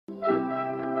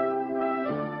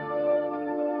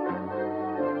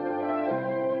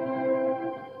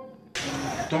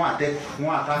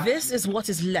This is what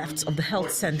is left of the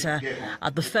health center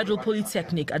at the Federal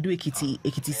Polytechnic Ado-Ekiti,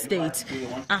 Ekiti State,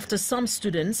 after some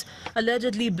students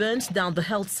allegedly burnt down the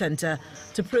health center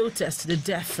to protest the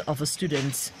death of a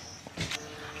student.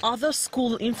 Other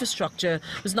school infrastructure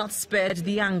was not spared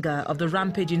the anger of the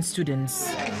rampaging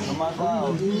students.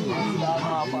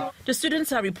 The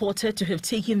students are reported to have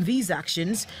taken these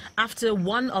actions after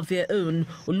one of their own,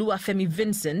 Oluwafemi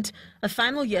Vincent, a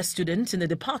final year student in the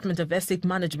Department of Estate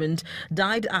Management,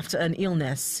 died after an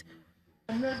illness.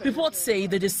 Reports say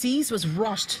the deceased was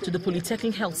rushed to the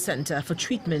Polytechnic Health Center for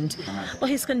treatment, but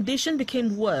his condition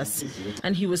became worse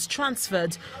and he was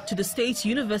transferred to the State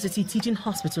University Teaching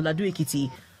Hospital Ado-Ekiti,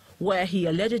 where he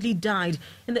allegedly died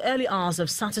in the early hours of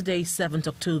Saturday, 7th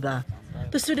October.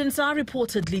 The students are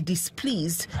reportedly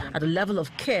displeased at the level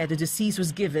of care the deceased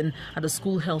was given at the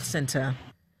school health center.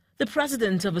 The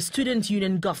president of a student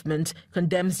union government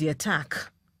condemns the attack.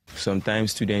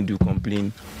 Sometimes students do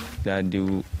complain that they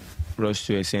will rush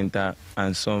to a center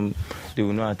and they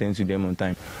will not attend to them on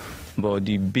time. But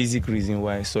the basic reason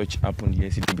why such happened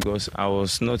yesterday, because I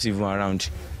was not even around.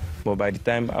 But by the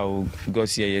time I got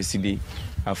here yesterday,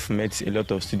 I've met a lot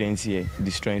of students here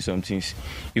destroying some things.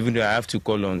 Even though I have to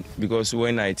call on, because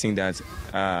when I think that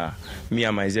me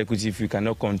and my executive, we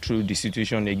cannot control the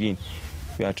situation again,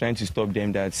 we are trying to stop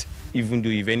them that even though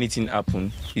if anything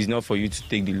happens, it's not for you to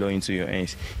take the law into your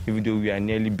hands. Even though we are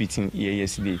nearly beaten here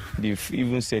yesterday, they've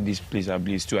even said this place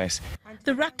ablaze twice.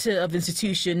 The rector of the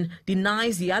institution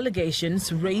denies the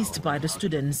allegations raised by the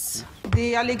students.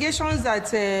 The allegations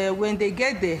that when they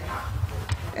get there,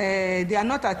 they are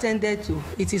not attended to,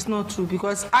 it is not true,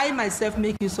 because I myself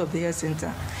make use of the health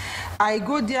center. I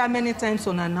go there many times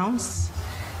unannounced,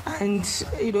 and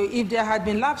if there had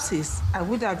been lapses, I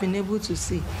would have been able to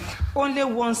see. Only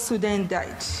one student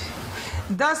died.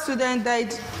 That student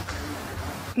died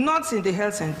not in the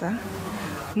health center,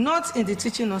 not in the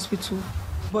teaching hospital,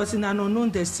 but in an unknown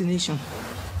destination.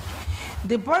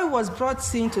 The boy was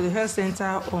brought into the health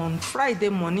center on Friday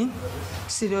morning,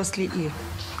 seriously ill.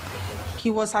 He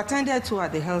was attended to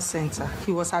at the health center.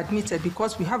 He was admitted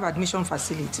because we have admission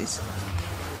facilities.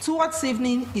 Towards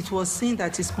evening, it was seen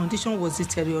that his condition was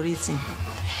deteriorating,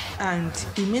 and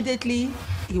immediately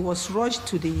he was rushed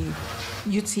to the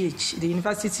UTH, the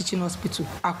University Teaching Hospital,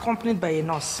 accompanied by a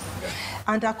nurse.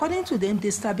 And according to them,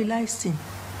 they stabilized him.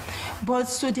 But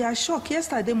to their shock,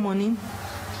 yesterday morning,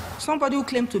 somebody who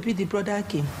claimed to be the brother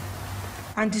came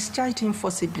and discharged him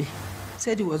forcibly.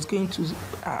 Said he was going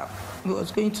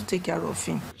to take care of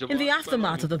him. In the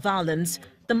aftermath of the violence,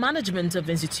 the management of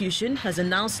the institution has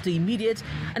announced the immediate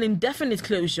and indefinite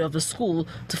closure of the school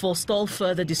to forestall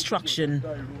further destruction.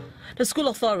 The school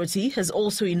authority has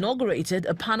also inaugurated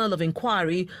a panel of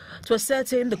inquiry to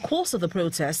ascertain the course of the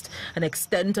protest and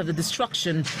extent of the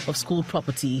destruction of school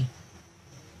property.